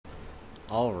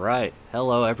Alright,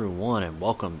 hello everyone and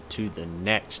welcome to the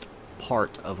next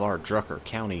part of our Drucker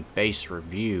County base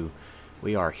review.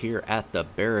 We are here at the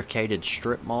Barricaded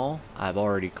Strip Mall. I've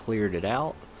already cleared it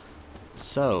out.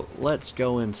 So let's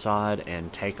go inside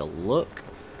and take a look.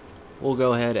 We'll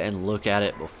go ahead and look at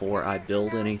it before I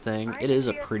build anything. It is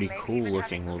a pretty cool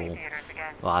looking little,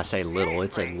 well, I say little,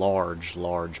 it's a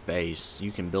large base.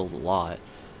 You can build a lot.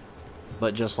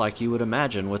 But just like you would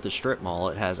imagine with the strip mall,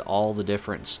 it has all the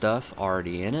different stuff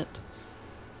already in it.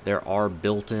 There are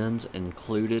built-ins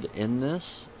included in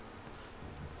this.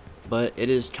 But it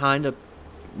is kind of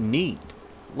neat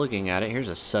looking at it. Here's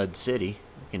a Sud City.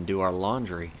 We can do our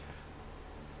laundry.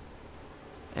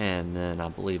 And then I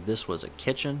believe this was a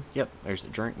kitchen. Yep, there's the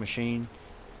drink machine.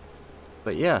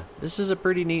 But yeah, this is a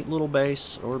pretty neat little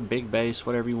base, or big base,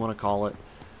 whatever you want to call it.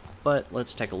 But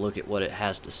let's take a look at what it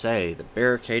has to say. The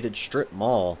Barricaded Strip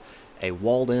Mall, a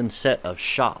walled-in set of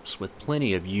shops with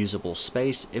plenty of usable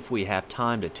space if we have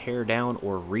time to tear down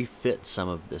or refit some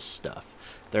of this stuff.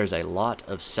 There's a lot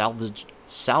of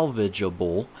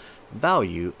salvageable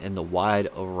value in the wide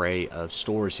array of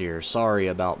stores here. Sorry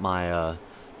about my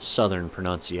southern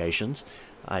pronunciations.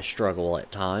 I struggle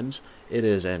at times. It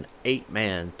is an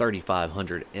 8-man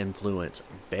 3,500 influence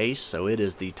base, so it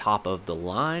is the top of the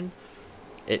line.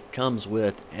 It comes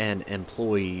with an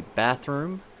employee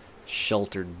bathroom,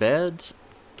 sheltered beds,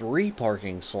 3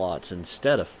 parking slots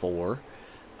instead of 4,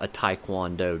 a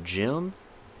taekwondo gym,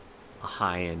 a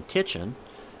high-end kitchen,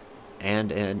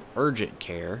 and an urgent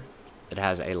care. It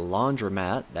has a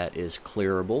laundromat that is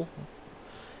clearable,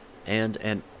 and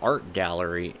an art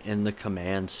gallery in the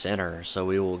command center, so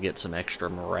we will get some extra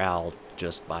morale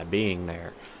just by being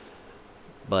there.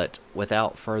 But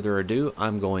without further ado,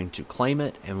 I'm going to claim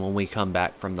it, and when we come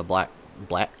back from the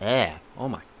oh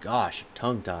my gosh,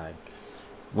 tongue-tied.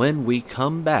 When we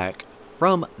come back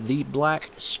from the black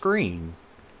screen,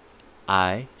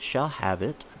 I shall have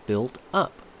it built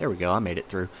up. There we go, I made it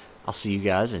through. I'll see you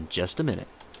guys in just a minute.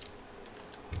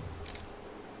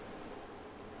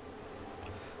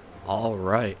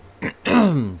 Alright.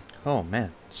 Oh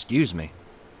man, excuse me.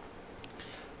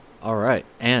 Alright,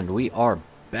 and we are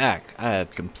back. I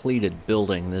have completed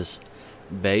building this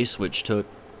base, which took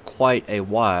quite a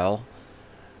while,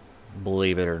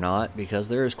 believe it or not, because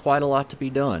there is quite a lot to be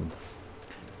done.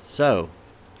 So,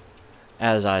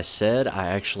 as I said, I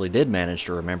actually did manage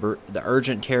to remember, the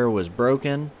urgent care was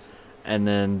broken, and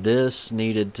then this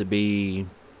needed to be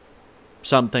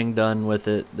something done with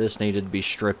it. This needed to be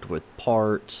stripped with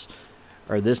parts,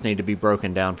 or this needed to be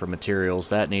broken down for materials,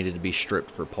 that needed to be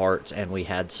stripped for parts, and we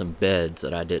had some beds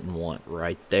that I didn't want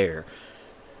right there.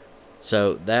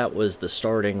 So that was the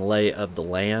starting lay of the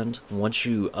land. Once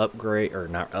you upgrade, or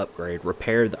not upgrade,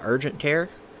 repair the urgent care,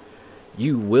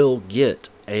 you will get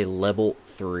a level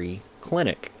 3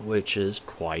 clinic, which is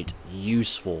quite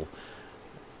useful.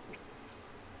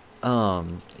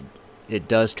 It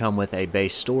does come with a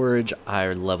base storage.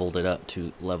 I leveled it up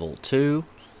to level 2.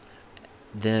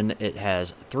 Then it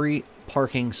has 3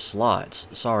 parking slots.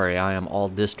 Sorry, I am all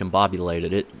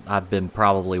discombobulated. I've been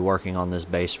probably working on this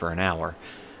base for an hour.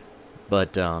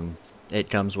 But it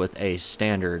comes with a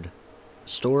standard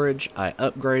storage. I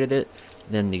upgraded it.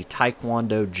 Then the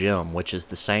taekwondo gym, which is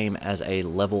the same as a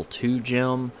level 2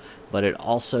 gym, but it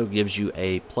also gives you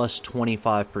a plus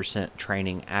 25%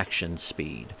 training action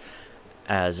speed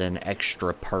as an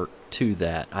extra perk to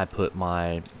that. I put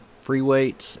my free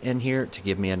weights in here to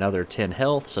give me another 10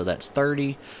 health, so that's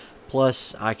 30,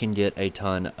 plus I can get a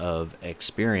ton of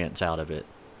experience out of it.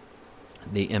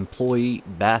 The employee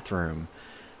bathroom,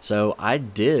 so I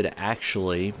did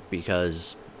actually,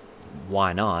 because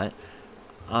why not,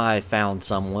 I found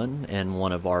someone in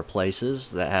one of our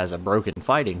places that has a broken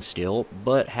fighting skill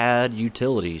but had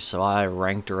utility, so I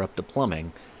ranked her up to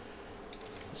plumbing.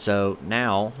 So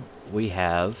now we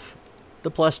have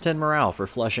the plus 10 morale for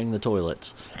flushing the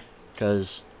toilets.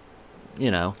 Because, you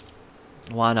know,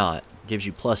 why not? Gives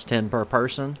you plus 10 per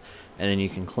person, and then you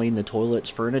can clean the toilets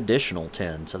for an additional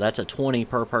 10. So that's a 20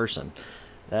 per person.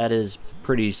 That is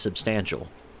pretty substantial.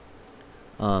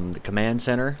 The command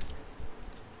center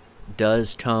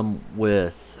does come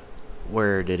with,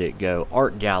 where did it go?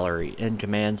 Art gallery in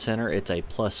command center. It's a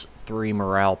plus 3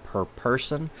 morale per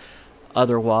person.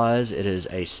 Otherwise, it is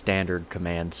a standard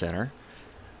command center.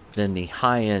 Then the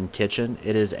high-end kitchen,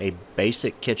 it is a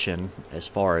basic kitchen as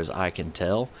far as I can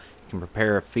tell. You can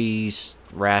prepare a feast,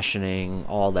 rationing,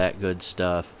 all that good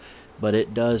stuff. But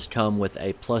it does come with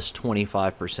a plus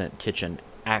 25% kitchen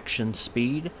action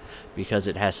speed because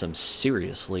it has some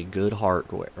seriously good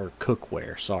hardware, or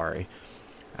cookware, sorry.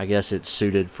 I guess it's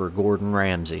suited for Gordon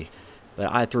Ramsay.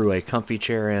 But I threw a comfy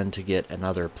chair in to get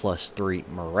another plus 3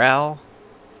 morale.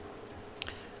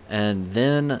 And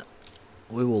then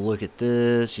we will look at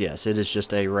this. Yes, it is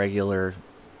just a regular,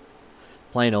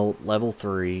 plain old level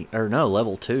 3, or no,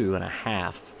 level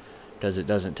 2.5, because it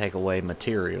doesn't take away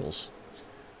materials.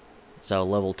 So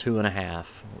level 2.5,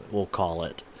 we'll call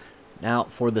it. Now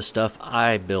for the stuff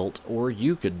I built, or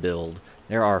you could build,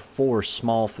 there are 4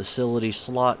 small facility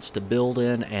slots to build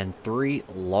in and 3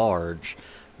 large.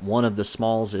 One of the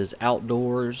smalls is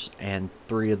outdoors and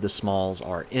 3 of the smalls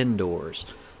are indoors.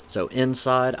 So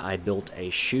inside I built a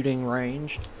shooting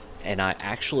range, and I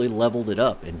actually leveled it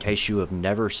up in case you have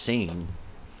never seen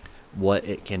what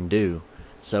it can do.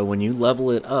 So when you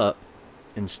level it up,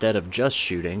 instead of just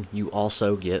shooting, you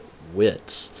also get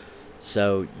wits.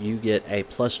 So you get a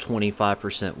plus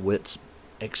 25% wits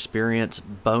experience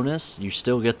bonus. You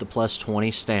still get the plus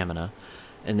 20 stamina,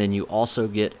 and then you also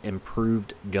get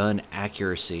improved gun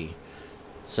accuracy.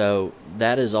 So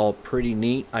that is all pretty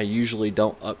neat. I usually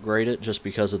don't upgrade it just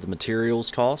because of the materials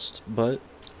cost, but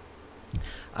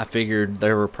I figured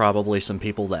there were probably some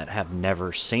people that have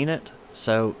never seen it.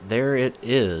 So there it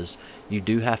is. You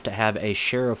do have to have a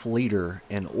sheriff leader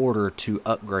in order to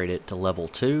upgrade it to level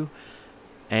 2,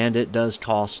 and it does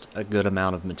cost a good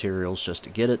amount of materials just to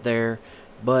get it there,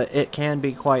 but it can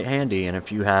be quite handy, and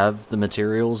if you have the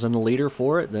materials and the leader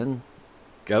for it, then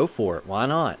go for it. Why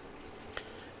not?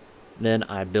 Then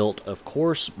I built, of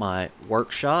course, my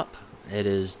workshop. It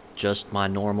is just my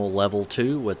normal level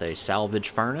 2 with a salvage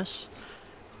furnace.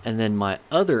 And then my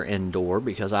other indoor,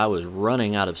 because I was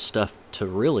running out of stuff to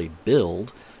really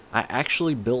build, I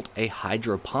actually built a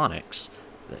hydroponics.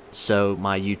 So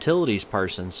my utilities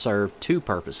person served 2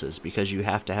 purposes, because you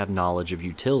have to have knowledge of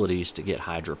utilities to get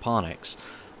hydroponics,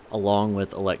 along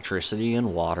with electricity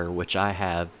and water, which I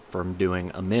have from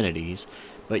doing amenities,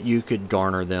 but you could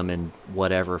garner them in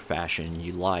whatever fashion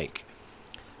you like.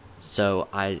 So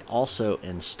I also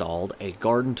installed a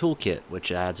garden toolkit,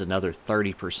 which adds another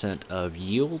 30% of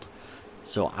yield.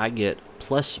 So I get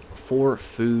plus 4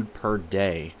 food per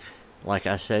day. Like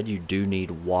I said, you do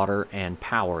need water and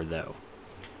power though.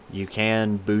 You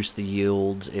can boost the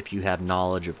yields if you have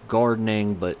knowledge of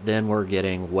gardening, but then we're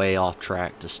getting way off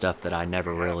track to stuff that I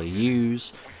never really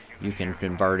use. You can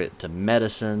convert it to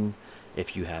medicine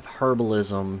if you have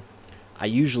herbalism. I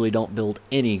usually don't build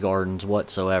any gardens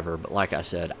whatsoever, but like I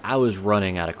said, I was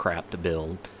running out of crap to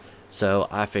build, so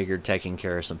I figured taking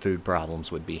care of some food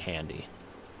problems would be handy.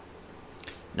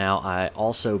 Now I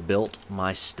also built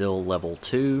my still level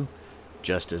 2,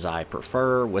 just as I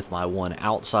prefer, with my 1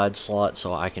 outside slot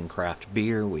so I can craft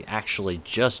beer. We actually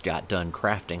just got done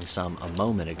crafting some a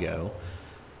moment ago,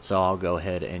 so I'll go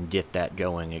ahead and get that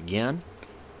going again.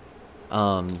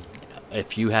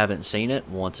 If you haven't seen it,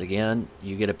 once again,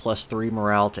 you get a plus 3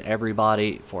 morale to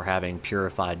everybody for having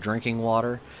purified drinking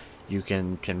water. You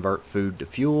can convert food to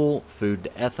fuel, food to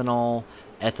ethanol,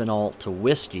 ethanol to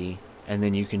whiskey, and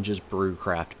then you can just brew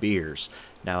craft beers.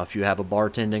 Now, if you have a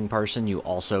bartending person, you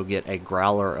also get a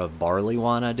growler of barley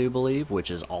wine, I do believe,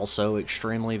 which is also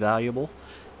extremely valuable.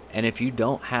 And if you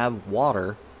don't have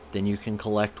water, then you can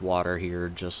collect water here,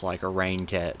 just like a rain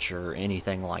catch or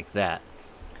anything like that.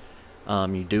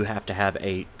 You do have to have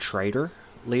a trader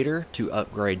leader to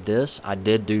upgrade this. I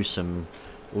did do some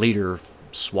leader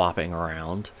swapping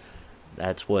around.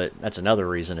 That's another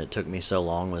reason it took me so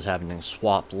long, was having to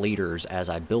swap leaders as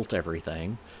I built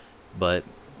everything. But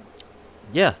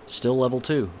yeah, still level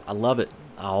 2. I love it.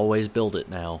 I always build it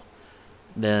now.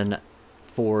 Then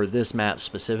for this map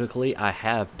specifically, I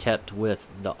have kept with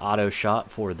the auto shop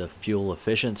for the fuel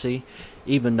efficiency.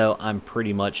 Even though I'm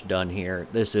pretty much done here,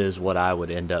 this is what I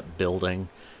would end up building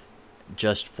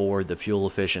just for the fuel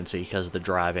efficiency, because the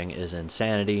driving is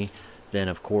insanity. Then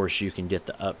of course you can get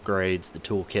the upgrades, the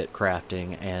toolkit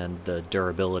crafting, and the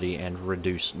durability and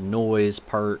reduced noise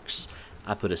perks.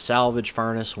 I put a salvage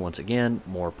furnace, once again,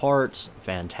 more parts,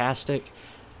 fantastic.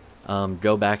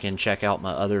 Go back and check out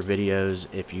my other videos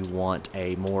if you want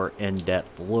a more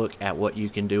in-depth look at what you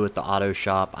can do with the auto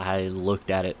shop. I looked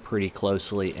at it pretty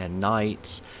closely in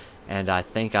Nights, and I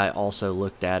think I also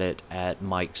looked at it at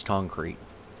Mike's Concrete.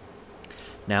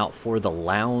 Now for the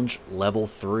lounge level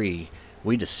 3,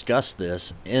 we discussed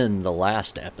this in the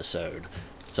last episode.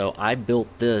 So I built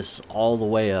this all the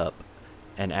way up,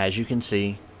 and as you can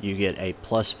see, you get a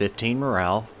plus 15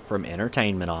 morale from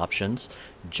entertainment options,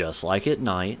 just like at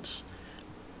Nights.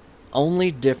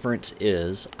 Only difference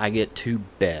is I get 2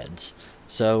 beds,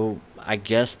 so I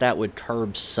guess that would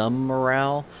curb some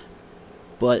morale,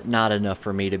 but not enough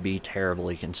for me to be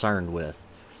terribly concerned with.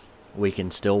 We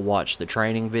can still watch the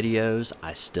training videos.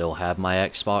 I still have my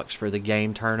Xbox for the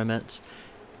game tournaments,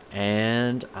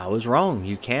 and I was wrong.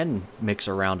 You can mix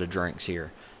a round of drinks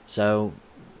here. So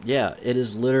Yeah, it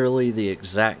is literally the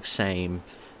exact same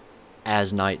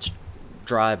as Knight's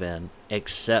Drive-In,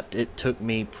 except it took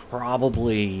me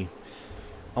probably,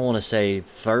 I want to say,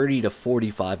 30 to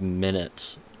 45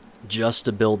 minutes just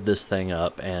to build this thing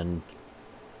up, and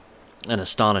an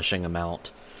astonishing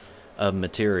amount of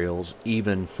materials,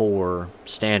 even for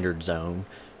standard zone,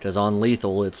 because on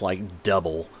lethal it's like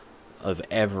double of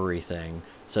everything.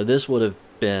 So this would have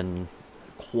been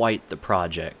quite the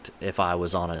project if I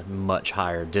was on a much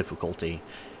higher difficulty.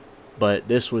 But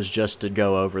this was just to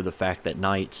go over the fact that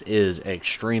Knights is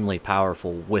extremely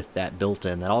powerful with that built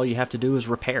in, that all you have to do is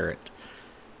repair it.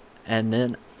 And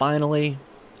then finally,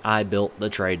 I built the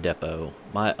trade depot,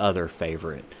 my other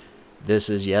favorite. This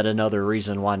is yet another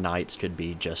reason why Knights could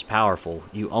be just powerful.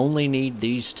 You only need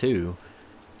these two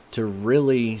to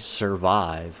really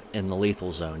survive in the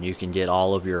lethal zone. You can get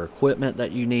all of your equipment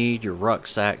that you need, your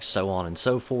rucksacks, so on and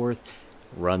so forth,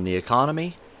 run the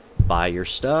economy, buy your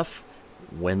stuff,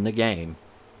 win the game.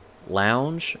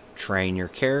 Lounge, train your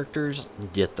characters,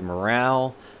 get the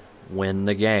morale, win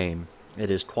the game. It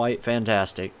is quite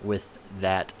fantastic with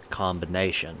that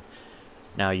combination.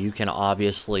 Now you can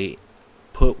obviously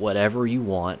put whatever you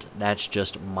want, that's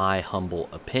just my humble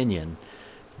opinion,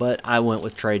 but I went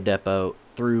with Trade Depot,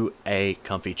 threw a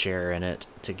comfy chair in it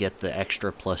to get the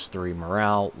extra +3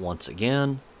 morale once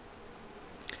again,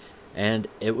 and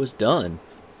it was done.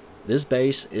 This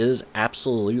base is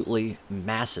absolutely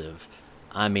massive.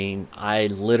 I mean, I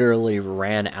literally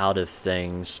ran out of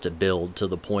things to build to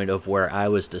the point of where I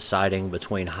was deciding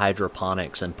between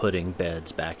hydroponics and putting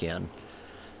beds back in.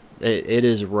 It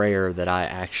is rare that I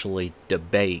actually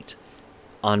debate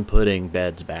on putting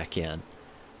beds back in.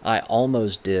 I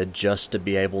almost did just to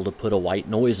be able to put a white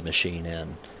noise machine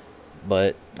in,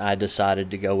 but I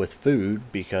decided to go with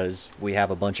food because we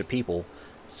have a bunch of people,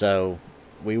 so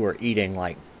we were eating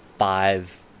like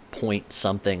 5 point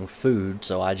something food,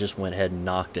 so I just went ahead and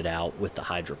knocked it out with the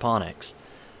hydroponics.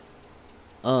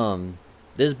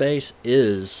 This base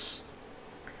is,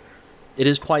 it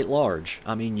is quite large.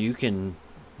 I mean, you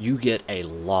get a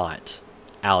lot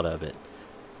out of it.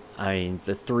 I mean,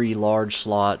 the 3 large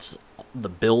slots, the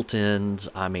built-ins,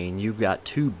 I mean, you've got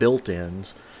 2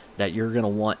 built-ins that you're going to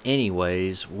want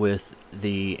anyways with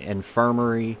the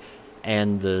infirmary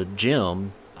and the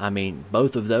gym. I mean,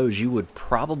 both of those you would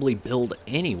probably build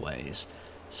anyways.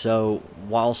 So,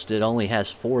 whilst it only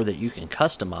has 4 that you can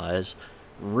customize,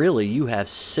 really you have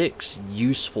 6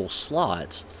 useful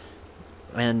slots.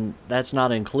 And that's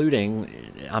not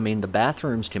including, I mean, the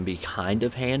bathrooms can be kind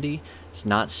of handy. It's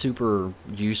not super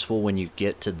useful when you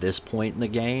get to this point in the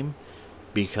game,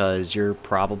 because you're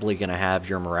probably going to have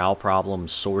your morale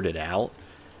problems sorted out.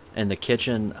 And the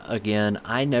kitchen, again,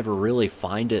 I never really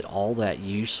find it all that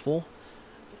useful.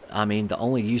 I mean, the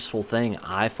only useful thing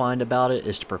I find about it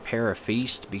is to prepare a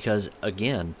feast, because,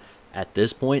 again, at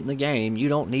this point in the game, you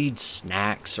don't need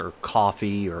snacks or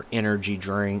coffee or energy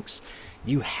drinks.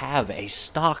 You have a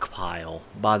stockpile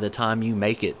by the time you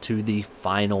make it to the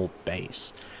final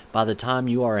base. By the time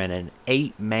you are in an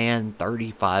 8-man,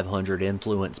 3,500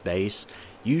 influence base,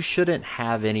 you shouldn't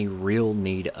have any real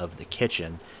need of the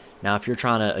kitchen. Now, if you're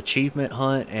trying to achievement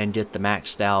hunt and get the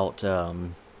maxed out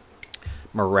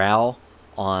morale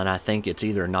on, I think it's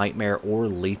either Nightmare or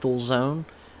Lethal Zone,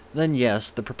 then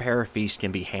yes, the Prepare a Feast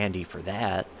can be handy for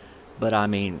that. But I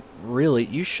mean, really,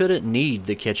 you shouldn't need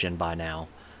the kitchen by now.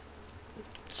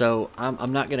 So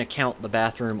I'm not going to count the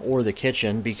bathroom or the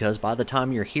kitchen, because by the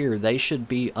time you're here, they should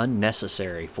be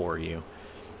unnecessary for you.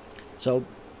 So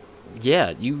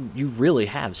yeah, you really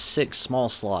have 6 small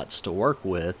slots to work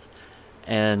with.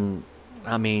 And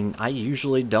I mean, I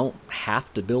usually don't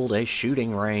have to build a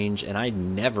shooting range, and I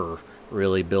never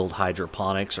really build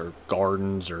hydroponics or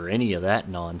gardens or any of that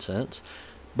nonsense.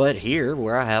 But here,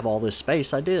 where I have all this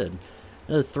space, I did.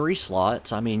 The 3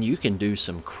 slots, I mean, you can do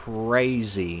some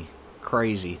crazy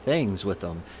things with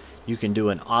them. You can do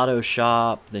an auto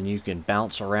shop, then you can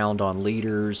bounce around on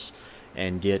leaders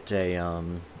and get a,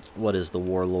 what is the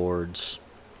warlord's?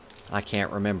 I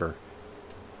can't remember.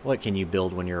 What can you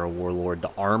build when you're a warlord?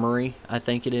 The armory, I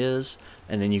think it is.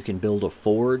 And then you can build a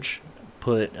forge,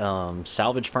 put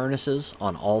salvage furnaces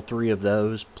on all 3 of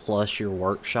those, plus your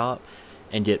workshop,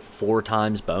 and get 4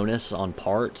 times bonus on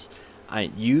parts.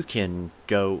 You can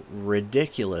go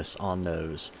ridiculous on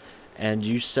those. And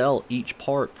you sell each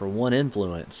part for 1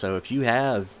 influence. So if you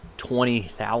have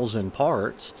 20,000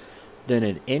 parts, then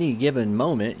at any given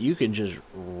moment you can just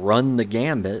run the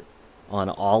gambit on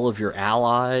all of your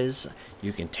allies.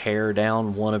 You can tear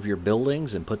down one of your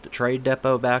buildings and put the trade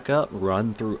depot back up,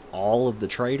 run through all of the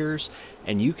traders,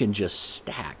 and you can just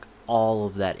stack all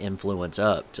of that influence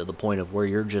up to the point of where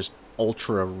you're just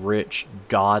ultra rich,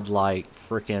 godlike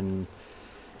freaking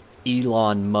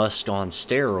Elon Musk on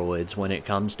steroids when it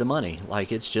comes to money.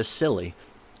 Like, it's just silly.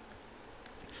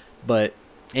 But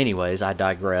anyways, I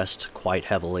digressed quite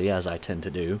heavily, as I tend to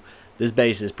do. This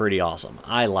base is pretty awesome.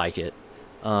 I like it.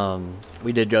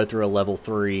 We did go through a level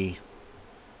 3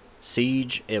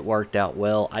 siege. It worked out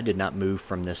well. I did not move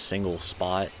from this single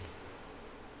spot.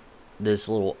 This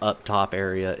little up top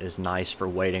area is nice for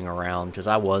waiting around, because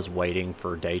I was waiting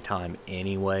for daytime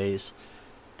anyways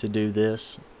to do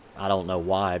this. I don't know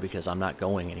why, because I'm not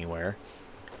going anywhere.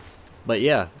 But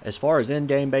yeah, as far as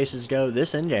in-game bases go,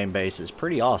 this in-game base is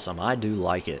pretty awesome. I do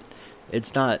like it.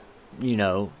 It's not, you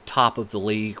know, top of the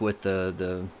league with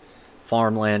the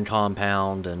farmland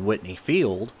compound and Whitney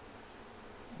Field,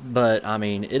 but I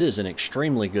mean, it is an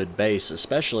extremely good base,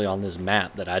 especially on this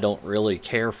map that I don't really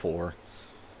care for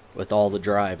with all the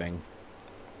driving.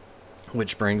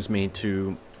 Which brings me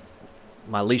to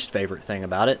my least favorite thing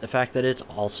about it, the fact that it's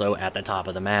also at the top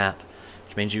of the map,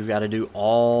 which means you've got to do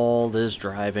all this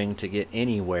driving to get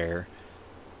anywhere.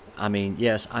 I mean,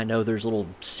 yes, I know there's little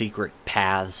secret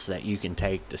paths that you can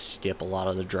take to skip a lot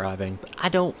of the driving, but I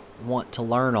don't want to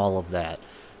learn all of that.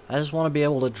 I just want to be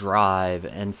able to drive,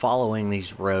 and following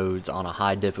these roads on a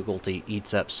high difficulty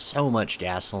eats up so much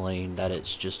gasoline that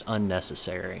it's just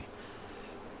unnecessary.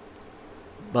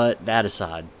 But that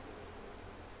aside,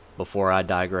 before I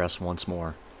digress once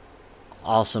more,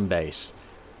 awesome base.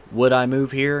 Would I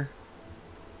move here?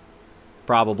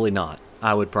 Probably not.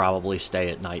 I would probably stay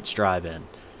at Knight's Drive-In.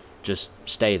 Just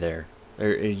stay there.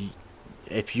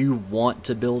 If you want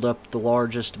to build up the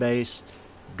largest base,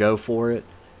 go for it.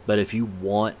 But if you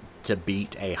want to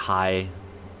beat a high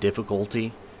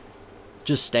difficulty,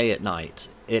 just stay at Knight's.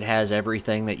 It has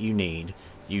everything that you need.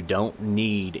 You don't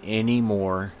need any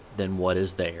more than what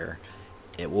is there.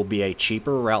 It will be a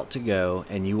cheaper route to go,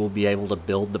 and you will be able to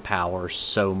build the power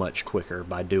so much quicker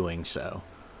by doing so.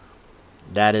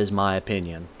 That is my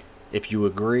opinion. If you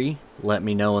agree, let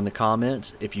me know in the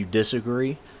comments. If you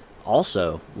disagree,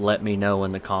 also let me know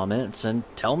in the comments and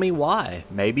tell me why.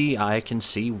 Maybe I can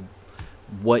see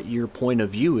what your point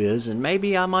of view is, and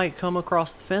maybe I might come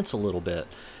across the fence a little bit.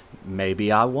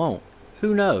 Maybe I won't.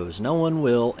 Who knows? No one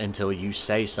will until you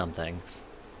say something.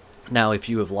 Now, if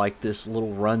you have liked this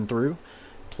little run through,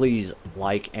 please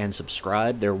like and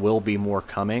subscribe. There will be more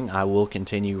coming. I will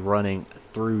continue running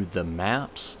through the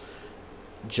maps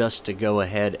just to go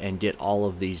ahead and get all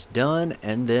of these done,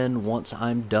 and then once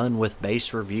I'm done with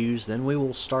base reviews, then we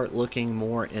will start looking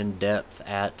more in depth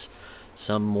at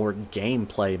some more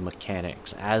gameplay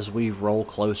mechanics as we roll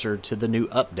closer to the new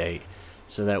update,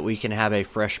 so that we can have a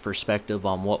fresh perspective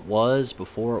on what was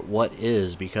before what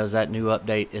is, because that new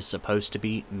update is supposed to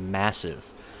be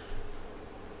massive.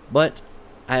 But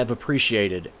I have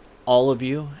appreciated all of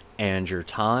you and your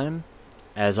time.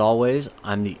 As always,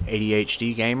 I'm the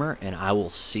ADHD Gamer, and I will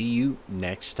see you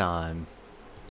next time.